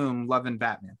out of the womb loving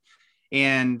Batman.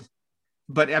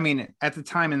 But I mean, at the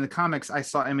time in the comics, I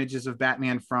saw images of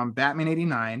Batman from Batman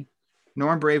 89,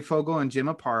 Norm Brayfogle and Jim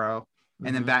Aparo,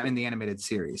 and then Batman the Animated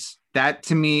Series. That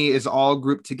to me is all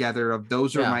grouped together of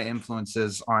those are my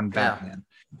influences on Batman.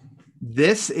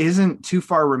 This isn't too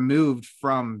far removed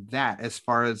from that as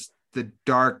far as the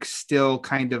dark, still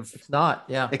kind of it's not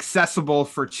accessible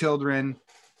for children.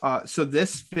 So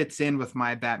this fits in with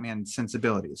my Batman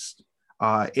sensibilities.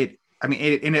 It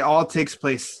all takes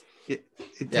place.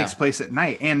 It takes place at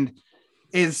night, and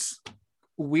as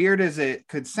weird as it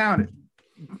could sound,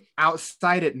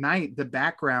 outside at night the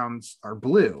backgrounds are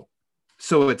blue,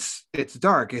 so it's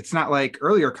dark. It's not like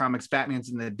earlier comics, Batman's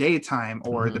in the daytime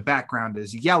or the background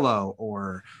is yellow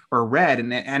or red.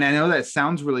 And I know that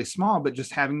sounds really small, but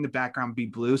just having the background be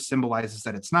blue symbolizes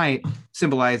that it's night,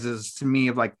 symbolizes to me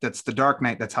of like, that's the Dark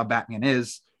Knight. That's how Batman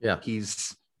is. Yeah.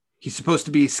 He's supposed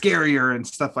to be scarier and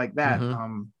stuff like that.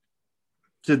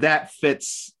 So that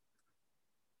fits.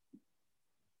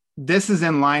 This is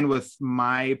in line with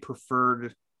my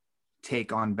preferred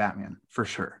take on Batman for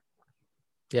sure.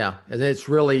 Yeah, and it's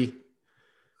really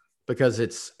because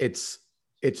it's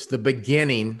the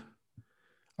beginning,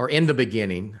 or in the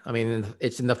beginning. I mean,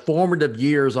 it's in the formative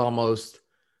years almost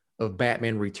of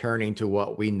Batman returning to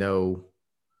what we know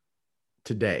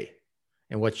today,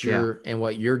 and what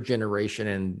your generation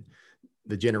and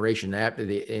the generation after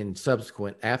and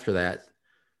subsequent after that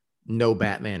know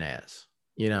Batman as,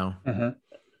 you know.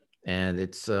 And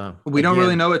it's we don't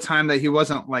really know a time that he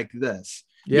wasn't like this.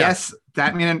 Yes,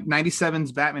 Batman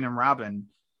 97's Batman and Robin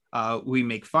we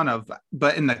make fun of,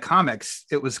 but in the comics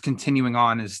it was continuing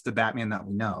on as the Batman that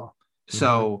we know.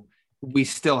 So we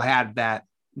still had that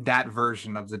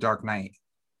version of the Dark Knight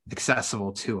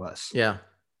accessible to us. Yeah.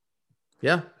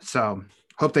 So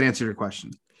hope that answered your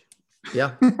question.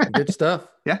 Yeah, good stuff.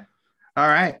 Yeah. All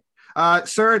right.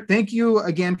 Sir, thank you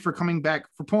again for coming back,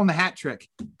 for pulling the hat trick,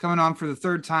 coming on for the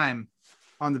third time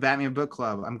on the Batman Book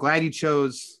Club. I'm glad you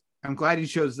chose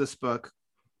this book.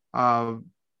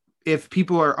 If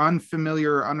people are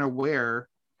unfamiliar or unaware,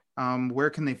 where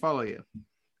can they follow you?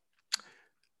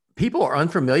 People are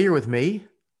unfamiliar with me?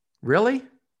 Really?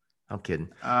 I'm kidding.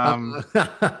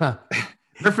 They're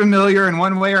familiar in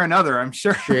one way or another, I'm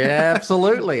sure. Yeah,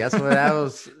 absolutely. That's what I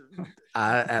was.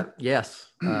 Yes.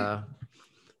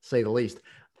 Say the least.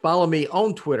 Follow me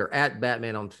on Twitter at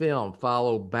Batman on Film.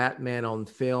 Follow Batman on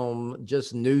Film,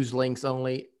 just news links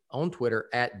only, on Twitter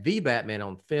at the Batman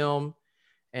on Film.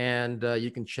 And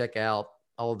you can check out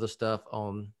all of the stuff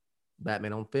on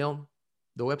Batman on Film,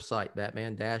 the website,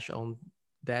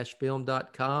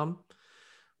 batman-on-film.com,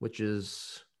 which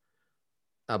is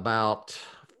about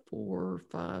 4,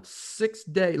 5, 6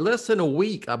 days, less than a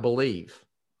week, I believe,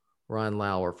 Ryan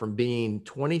Lauer, from being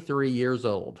 23 years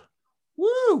old.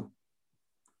 Woo!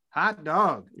 Hot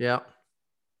dog. Yep.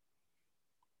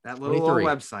 That little old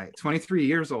website, 23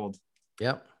 years old.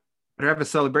 Yep. Better have a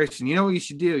celebration. You know what you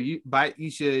should do? You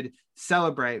should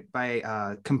celebrate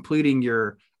by completing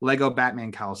your Lego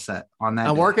Batman cowl set on that.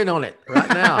 I'm day. working on it right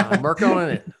now. I'm working on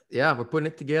it. Yeah, we're putting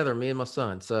it together, me and my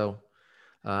son. So,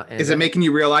 is it making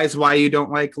you realize why you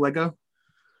don't like Lego,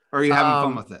 or are you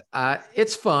having fun with it?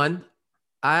 It's fun.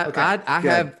 I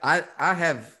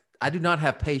do not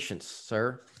have patience,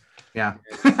 sir. Yeah.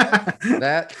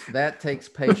 that takes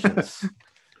patience.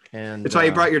 And that's why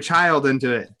you brought your child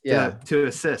into it. Yeah. To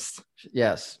assist.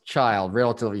 Yes. Child,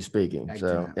 relatively speaking.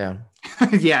 So, yeah.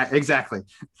 Yeah, exactly.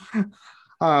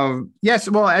 Yes.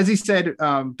 Well, as he said,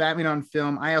 Batman on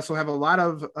Film. I also have a lot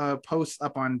of posts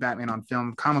up on Batman on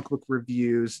Film, comic book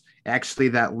reviews. Actually,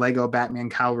 that Lego Batman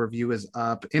cowl review is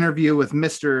up. Interview with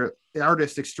Mr.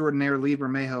 Artist Extraordinaire Lee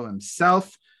Bermejo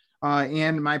himself.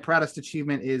 And my proudest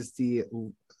achievement is the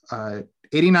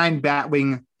 89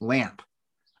 Batwing lamp.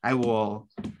 I will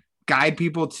guide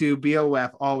people to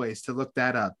BOF always to look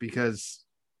that up, because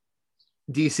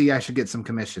DC, I should get some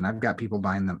commission. I've got people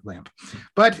buying the lamp.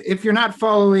 But if you're not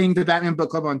following the Batman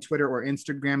Book Club on Twitter or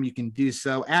Instagram, you can do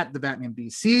so at the Batman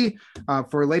BC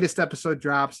for latest episode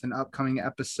drops and upcoming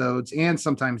episodes, and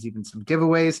sometimes even some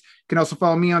giveaways. You can also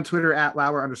follow me on Twitter at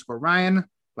Lauer_Ryan,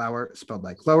 Lauer spelled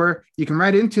like lower. You can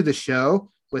write into the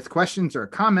show with questions or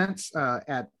comments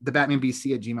at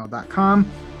thebatmanbc@gmail.com.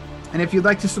 And if you'd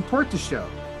like to support the show,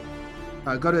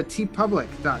 go to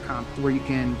tpublic.com, where you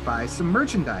can buy some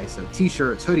merchandise, so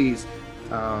t-shirts, hoodies,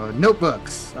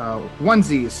 notebooks,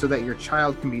 onesies, so that your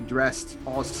child can be dressed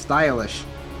all stylish.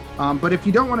 But if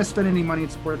you don't want to spend any money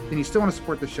and you still want to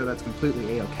support the show, that's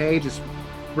completely A-okay. Just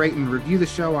rate and review the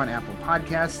show on Apple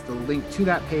Podcasts. The link to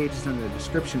that page is in the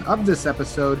description of this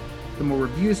episode. The more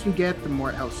reviews we get, the more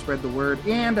it helps spread the word.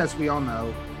 And as we all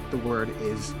know, the word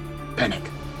is panic.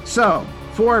 So,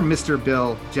 for Mr.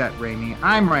 Bill Jet Ramey,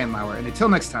 I'm Ryan Lauer, and until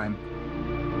next time,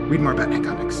 read more Batman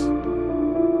comics.